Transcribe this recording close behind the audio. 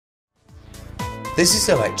This is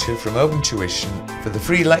a lecture from Open Tuition. For the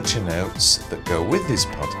free lecture notes that go with this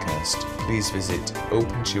podcast, please visit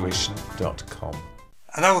opentuition.com.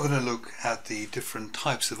 And now we're going to look at the different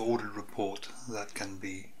types of audit report that can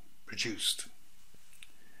be produced.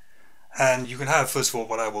 And you can have, first of all,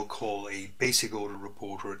 what I will call a basic audit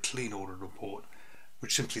report or a clean audit report,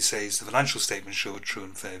 which simply says the financial statements show a true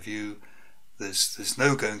and fair view. There's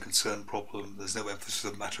no going concern problem, there's no emphasis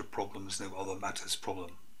of matter problem, there's no other matters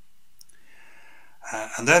problem.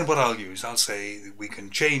 And then what I'll use, I'll say that we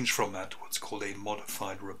can change from that to what's called a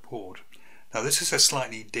modified report. Now this is a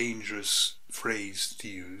slightly dangerous phrase to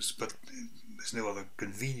use, but there's no other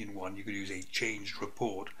convenient one. You could use a changed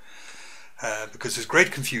report because there's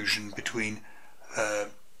great confusion between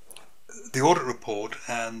the audit report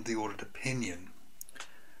and the audit opinion.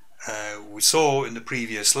 We saw in the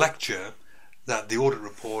previous lecture that the audit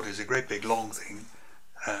report is a great big long thing,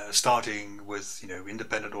 starting with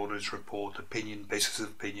independent auditors report, opinion, basis of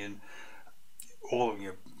opinion, all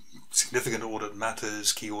significant audit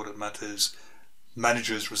matters, key audit matters,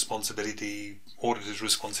 manager's responsibility, auditor's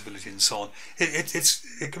responsibility, and so on.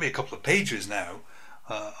 It can be a couple of pages now,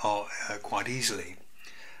 quite easily.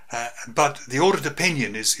 But the audit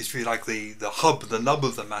opinion is if you like the hub, the nub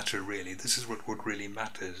of the matter really. This is what really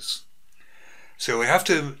matters. So we have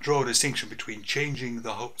to draw a distinction between changing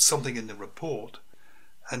something in the report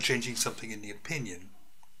and changing something in the opinion.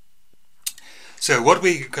 So what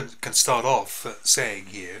we can start off saying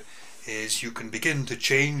here is you can begin to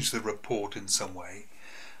change the report in some way,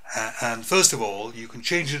 and first of all you can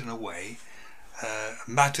change it in a way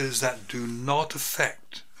matters that do not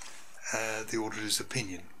affect the auditor's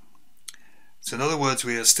opinion. So in other words,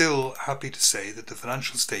 we are still happy to say that the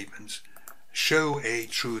financial statements show a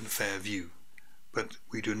true and fair view, but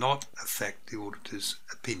we do not affect the auditor's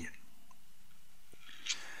opinion.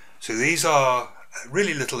 So these are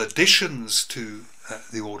really little additions to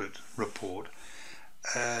the audit report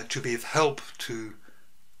to be of help to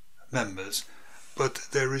members, but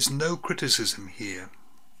there is no criticism here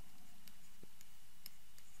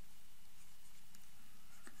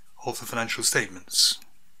of the financial statements.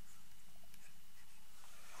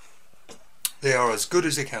 They are as good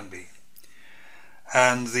as they can be,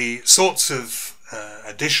 and the sorts of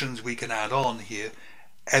additions we can add on here: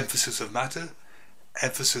 emphasis of matter.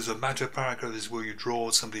 Emphasis of matter paragraph is where you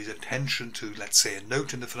draw somebody's attention to, let's say, a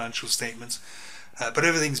note in the financial statements, but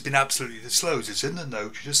everything's been absolutely disclosed. It's in the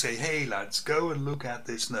note. You just say, hey lads, go and look at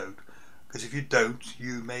this note, because if you don't,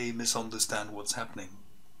 you may misunderstand what's happening.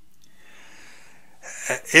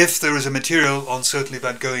 If there is a material uncertainly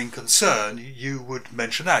about going concern, you would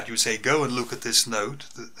mention that. You would say, go and look at this note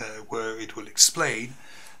where it will explain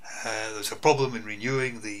there's a problem in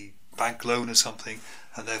renewing the bank loan or something,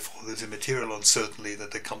 and therefore there's a material uncertainty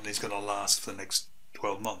that the company is going to last for the next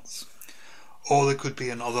 12 months. Or there could be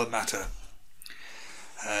another matter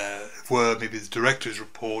where maybe the director's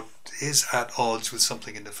report is at odds with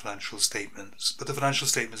something in the financial statements, but the financial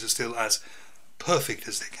statements are still as perfect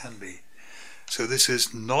as they can be. So this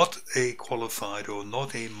is not a qualified or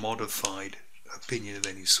not a modified opinion of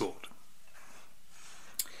any sort.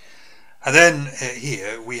 And then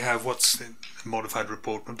here we have what's the modified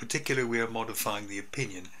report. In particular, we are modifying the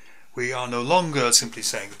opinion. We are no longer simply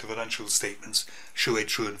saying that the financial statements show a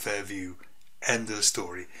true and fair view. End of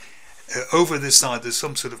story. Over this side, there's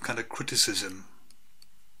some sort of kind of criticism,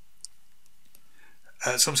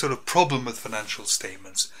 some sort of problem with financial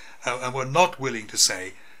statements, and we're not willing to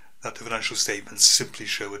say that the financial statements simply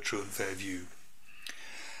show a true and fair view.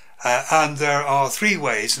 And there are three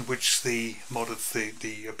ways in which the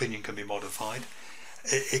opinion can be modified.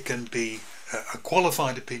 It can be a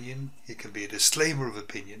qualified opinion, it can be a disclaimer of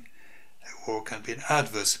opinion, or it can be an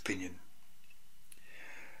adverse opinion.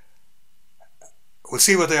 We'll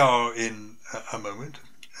see what they are in a moment,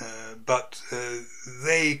 but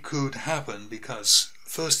they could happen because,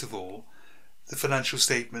 first of all, the financial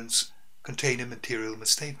statements contain a material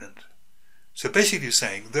misstatement. So basically you're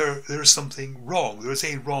saying there is something wrong, there is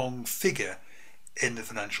a wrong figure in the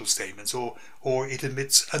financial statements, or it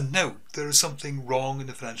omits a note, there is something wrong in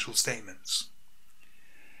the financial statements.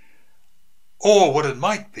 Or what it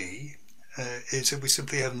might be is that we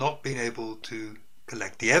simply have not been able to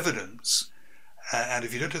collect the evidence, and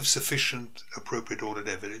if you don't have sufficient appropriate audit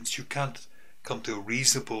evidence, you can't come to a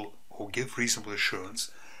reasonable or give reasonable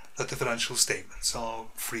assurance that the financial statements are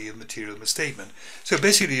free of material misstatement. So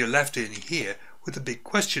basically you're left in here with a big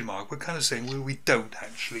question mark. We're kind of saying, well, we don't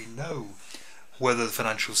actually know whether the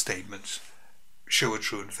financial statements show a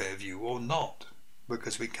true and fair view or not,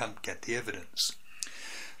 because we can't get the evidence.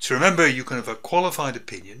 So remember, you can have a qualified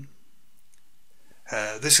opinion.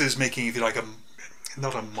 This is making, if you like,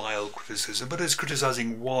 not a mild criticism, but it's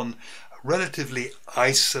criticising one relatively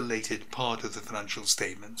isolated part of the financial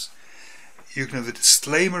statements. You can have a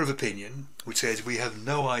disclaimer of opinion, which says we have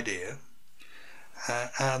no idea,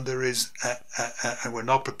 and there is, and we're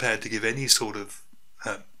not prepared to give any sort of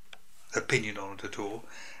opinion on it at all.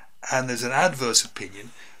 And there's an adverse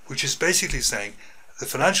opinion, which is basically saying the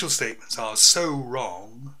financial statements are so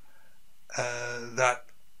wrong that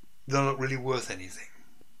they're not really worth anything.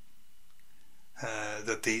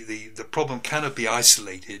 That the problem cannot be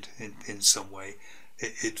isolated in some way.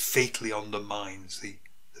 It fatally undermines the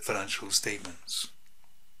financial statements.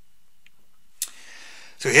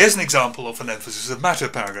 So here's an example of an emphasis of matter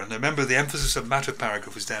paragraph. Now remember, the emphasis of matter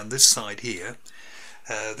paragraph is down this side here.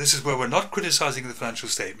 This is where we're not criticising the financial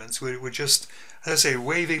statements. We're just, as I say,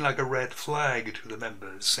 waving like a red flag to the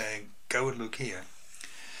members, saying, go and look here.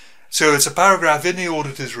 So it's a paragraph in the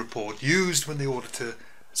auditor's report used when the auditor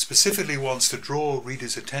specifically wants to draw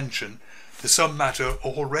readers' attention to some matter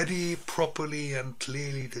already properly and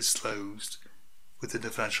clearly disclosed within the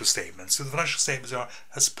financial statements. So the financial statements are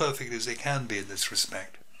as perfect as they can be in this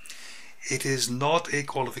respect. It is not a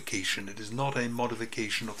qualification, it is not a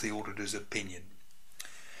modification of the auditor's opinion.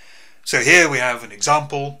 So here we have an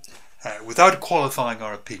example. Without qualifying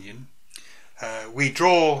our opinion, we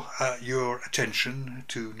draw your attention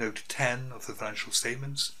to note 10 of the financial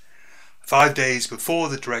statements. 5 days before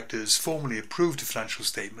the directors formally approved the financial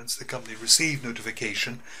statements, the company received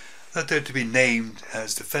notification that they're to be named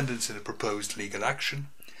as defendants in a proposed legal action.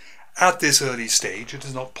 At this early stage, it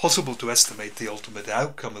is not possible to estimate the ultimate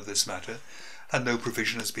outcome of this matter, and no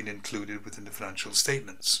provision has been included within the financial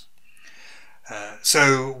statements.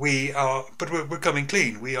 So we're coming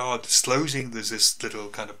clean. We are disclosing there's this little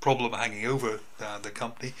kind of problem hanging over the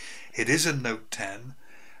company. It is in note 10.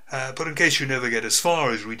 But in case you never get as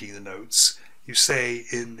far as reading the notes, you say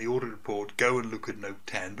in the audit report, go and look at note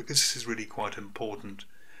 10, because this is really quite important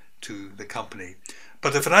to the company.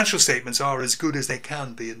 But the financial statements are as good as they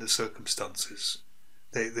can be in the circumstances.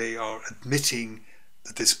 They are admitting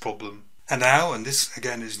that this problem, and now, and this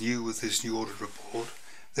again is new with this new audit report,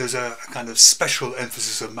 there's a kind of special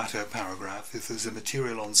emphasis of matter paragraph. If there's a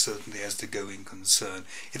material uncertainty as to going concern,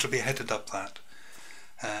 it'll be headed up that.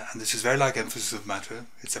 And this is very like emphasis of matter.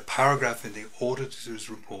 It's a paragraph in the auditor's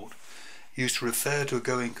report used to refer to a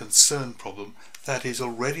going concern problem that is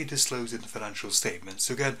already disclosed in the financial statements.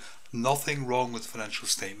 So again, nothing wrong with financial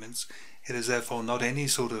statements. It is therefore not any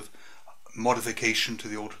sort of modification to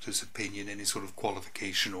the auditor's opinion, any sort of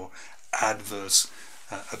qualification or adverse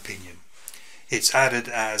opinion. It's added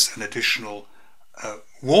as an additional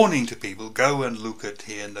warning to people, go and look at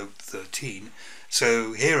here note 13.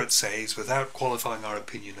 So here it says, without qualifying our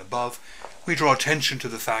opinion above, we draw attention to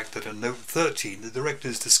the fact that in note 13 the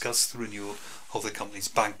directors discussed the renewal of the company's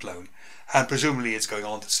bank loan, and presumably it's going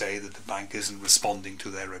on to say that the bank isn't responding to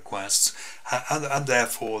their requests, and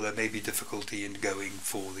therefore there may be difficulty in going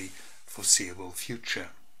for the foreseeable future.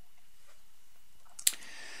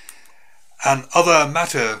 An other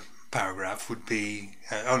matter paragraph would be,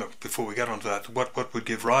 before we get on to that, what would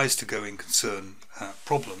give rise to going concern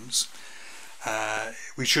problems.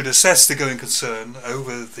 We should assess the going concern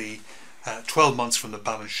over the 12 months from the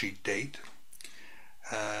balance sheet date,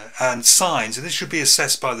 and signs, and this should be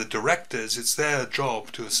assessed by the directors. It's their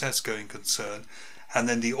job to assess going concern, and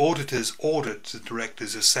then the auditors audit the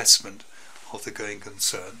directors' assessment of the going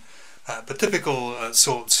concern. But typical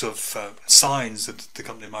sorts of signs that the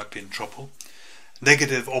company might be in trouble: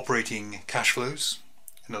 negative operating cash flows,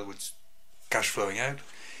 in other words, cash flowing out;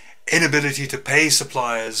 inability to pay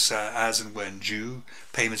suppliers as and when due,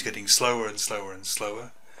 payments getting slower and slower and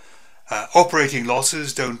slower. Operating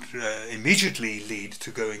losses don't immediately lead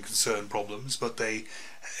to going concern problems, but they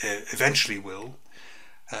eventually will.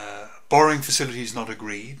 Borrowing facilities not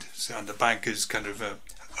agreed, and the bank is kind of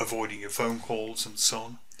avoiding your phone calls and so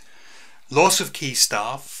on. Loss of key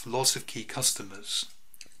staff, loss of key customers.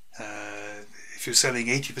 If you're selling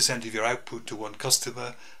 80% of your output to one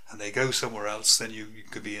customer and they go somewhere else, then you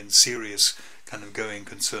could be in serious kind of going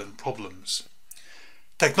concern problems.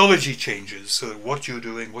 Technology changes, so that what you're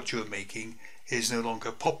doing, what you're making is no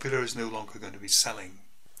longer popular, is no longer going to be selling.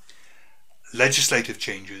 Legislative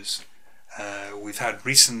changes. We've had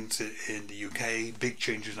recent in the UK big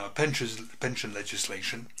changes in our pension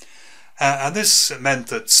legislation, and this meant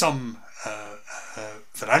that some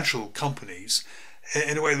financial companies,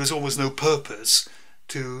 in a way, there was almost no purpose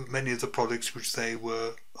to many of the products which they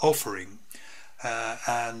were offering,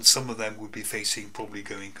 and some of them would be facing probably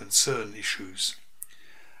going concern issues.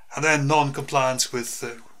 And then non-compliance with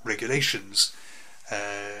regulations.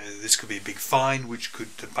 This could be a big fine which could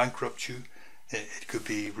bankrupt you. It could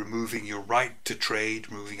be removing your right to trade,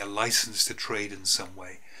 removing a license to trade in some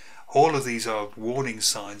way. All of these are warning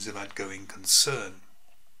signs about going concern.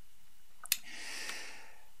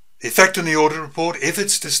 The effect on the audit report, if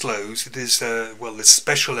it's disclosed, it is, this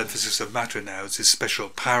special emphasis of matter now. It's a special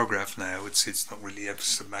paragraph now. It's not really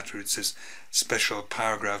emphasis of matter. It's this special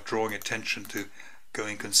paragraph drawing attention to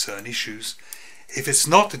going concern issues. If it's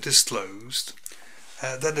not disclosed,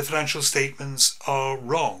 then the financial statements are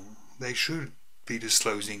wrong. They should be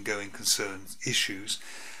disclosing going concern issues.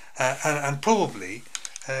 And probably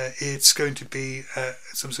it's going to be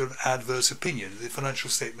some sort of adverse opinion. The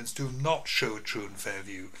financial statements do not show a true and fair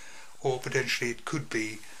view, or potentially it could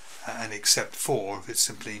be an except for if it's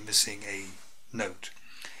simply missing a note.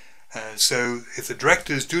 So if the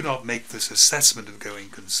directors do not make this assessment of going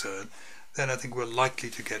concern, then I think we're likely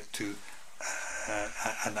to get to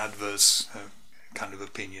an adverse kind of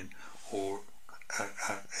opinion, or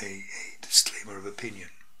a disclaimer of opinion.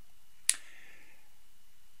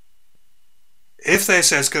 If there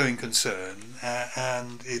says going concern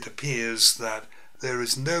and it appears that there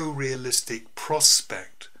is no realistic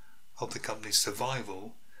prospect of the company's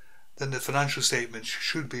survival, then the financial statements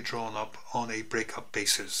should be drawn up on a breakup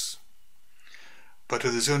basis. But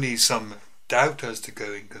if there's only some doubt as to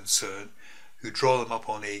going concern, you draw them up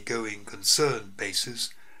on a going concern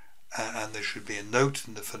basis, and there should be a note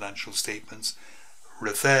in the financial statements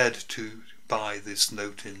referred to by this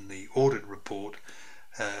note in the audit report,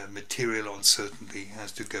 material uncertainty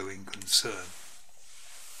as to going concern.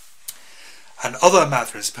 An other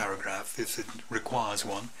matters paragraph, if it requires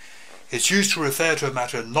one, is used to refer to a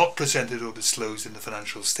matter not presented or disclosed in the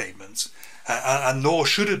financial statements, and nor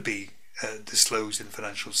should it be disclosed in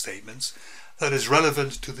financial statements, that is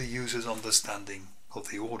relevant to the user's understanding of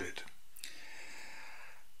the audit.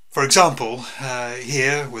 For example,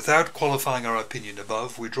 here, without qualifying our opinion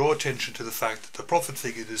above, we draw attention to the fact that the profit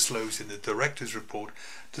figure disclosed in the director's report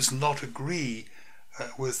does not agree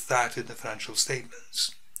with that in the financial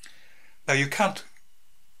statements. Now, you can't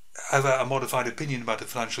have a modified opinion about the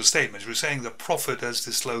financial statements. We're saying the profit as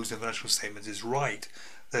disclosed in financial statements is right,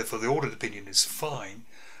 therefore the audit opinion is fine,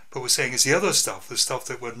 but we're saying it's the other stuff, the stuff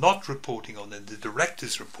that we're not reporting on in the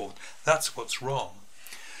director's report, that's what's wrong.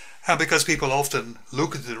 And because people often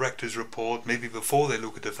look at the director's report, maybe before they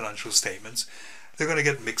look at the financial statements, they're going to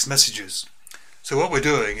get mixed messages. So what we're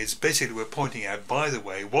doing is basically we're pointing out, by the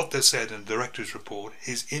way, what they said in the director's report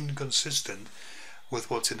is inconsistent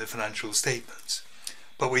with what's in the financial statements.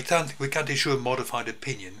 But we can't issue a modified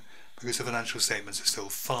opinion because the financial statements are still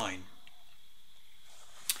fine.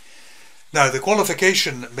 Now, the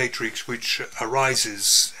qualification matrix which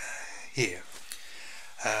arises here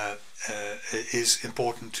is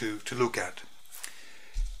important to look at.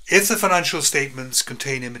 If the financial statements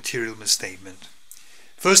contain a material misstatement,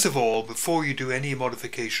 first of all, before you do any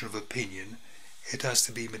modification of opinion, it has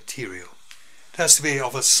to be material. It has to be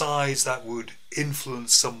of a size that would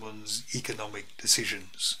influence someone's economic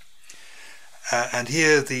decisions. And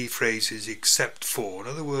here the phrase is except for. In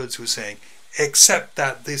other words, we're saying, except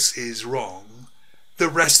that this is wrong, the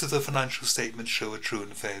rest of the financial statements show a true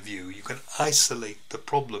and fair view. You can isolate the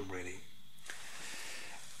problem, really.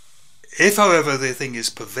 If, however, the thing is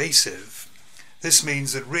pervasive, this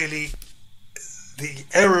means that really the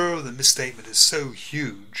error or the misstatement is so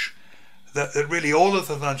huge that really all of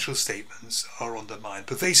the financial statements are undermined.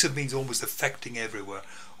 Pervasive means almost affecting everywhere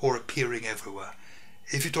or appearing everywhere.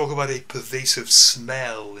 If you talk about a pervasive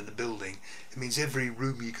smell in a building, it means every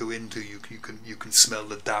room you go into you can smell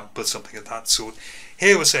the damp or something of that sort.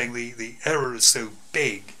 Here we're saying the error is so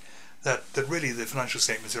big that really the financial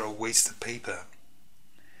statements are a waste of paper.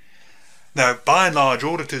 Now, by and large,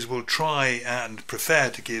 auditors will try and prefer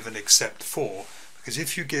to give an except for, because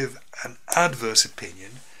if you give an adverse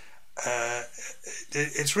opinion,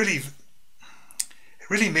 it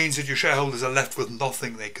really means that your shareholders are left with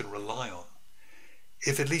nothing they can rely on.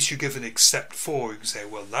 If at least you give an except for, you can say,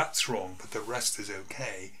 well, that's wrong, but the rest is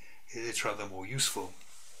okay. It's rather more useful.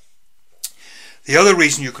 The other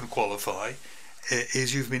reason you can qualify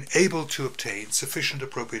is you've been able to obtain sufficient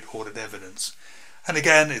appropriate audit evidence. And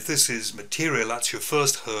again, if this is material, that's your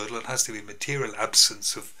first hurdle. It has to be material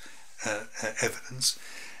absence of evidence.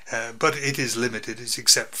 But it is limited, it's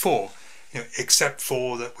except for. Except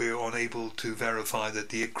for that we're unable to verify that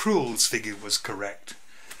the accruals figure was correct.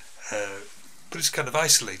 But it's kind of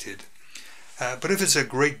isolated. But if it's a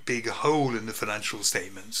great big hole in the financial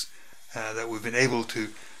statements, that we've been able to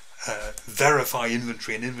verify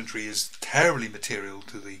inventory, and inventory is terribly material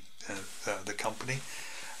to the company,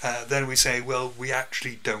 then we say, well, we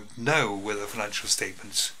actually don't know whether financial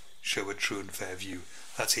statements show a true and fair view.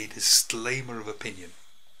 That's a disclaimer of opinion.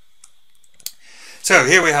 So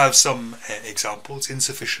here we have some examples: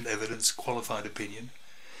 insufficient evidence, qualified opinion.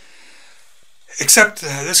 Except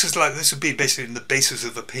this would be basically the basis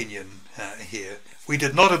of opinion here. We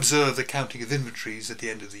did not observe the counting of inventories at the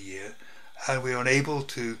end of the year, and we are unable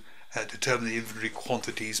to determine the inventory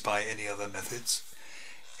quantities by any other methods.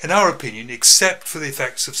 In our opinion, except for the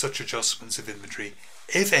effects of such adjustments of inventory,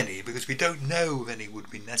 if any, because we don't know if any would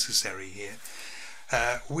be necessary here,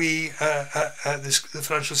 the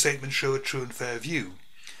financial statements show a true and fair view.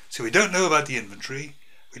 So we don't know about the inventory,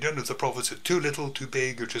 we don't know if the profits are too little, too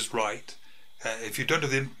big, or just right. If you don't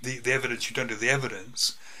have the evidence, you don't have the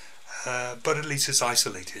evidence, but at least it's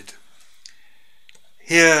isolated.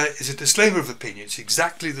 Here is a disclaimer of opinion. It's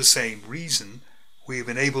exactly the same reason we have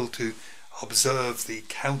been able to observe the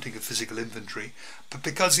counting of physical inventory, but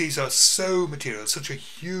because these are so material, such a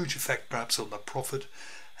huge effect perhaps on the profit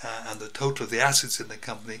and the total of the assets in the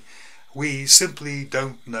company, we simply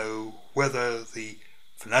don't know whether the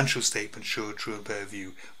financial statements show a true and fair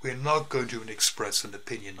view. We're not going to express an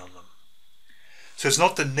opinion on them. So it's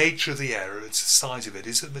not the nature of the error, it's the size of it.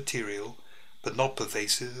 Is it material but not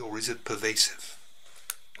pervasive, or is it pervasive?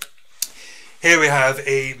 Here we have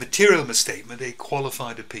a material misstatement, a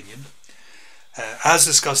qualified opinion. As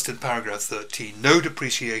discussed in paragraph 13, no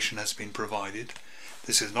depreciation has been provided.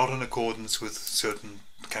 This is not in accordance with certain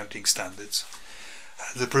accounting standards.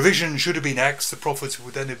 The provision should have been X, the profits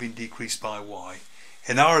would then have been decreased by Y.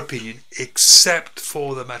 In our opinion, except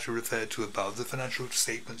for the matter referred to above, the financial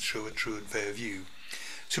statements show a true and fair view.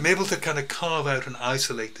 So I'm able to kind of carve out and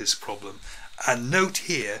isolate this problem, and note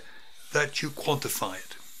here that you quantify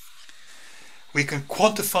it. We can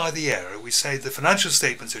quantify the error. We say the financial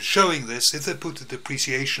statements are showing this. If they put the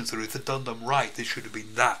depreciation through, if they've done them right, they should have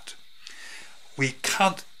been that. We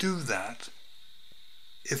can't do that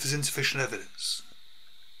if there's insufficient evidence.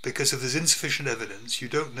 Because if there's insufficient evidence, you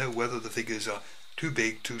don't know whether the figures are too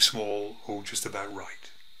big, too small, or just about right.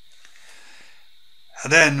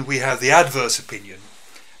 And then we have the adverse opinion,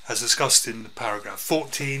 as discussed in paragraph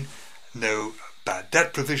 14, no bad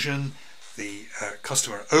debt provision, the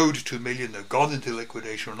customer owed 2 million, they've gone into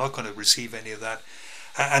liquidation, we're not going to receive any of that.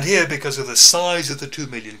 And here, because of the size of the 2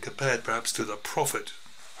 million compared perhaps to the profit,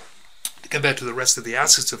 compared to the rest of the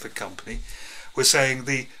assets of the company, we're saying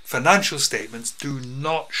the financial statements do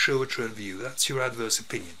not show a true view. That's your adverse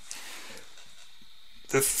opinion.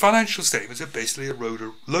 The financial statements are basically a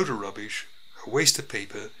load of rubbish, a waste of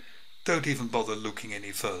paper. Don't even bother looking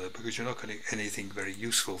any further, because you're not going to get anything very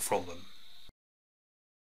useful from them.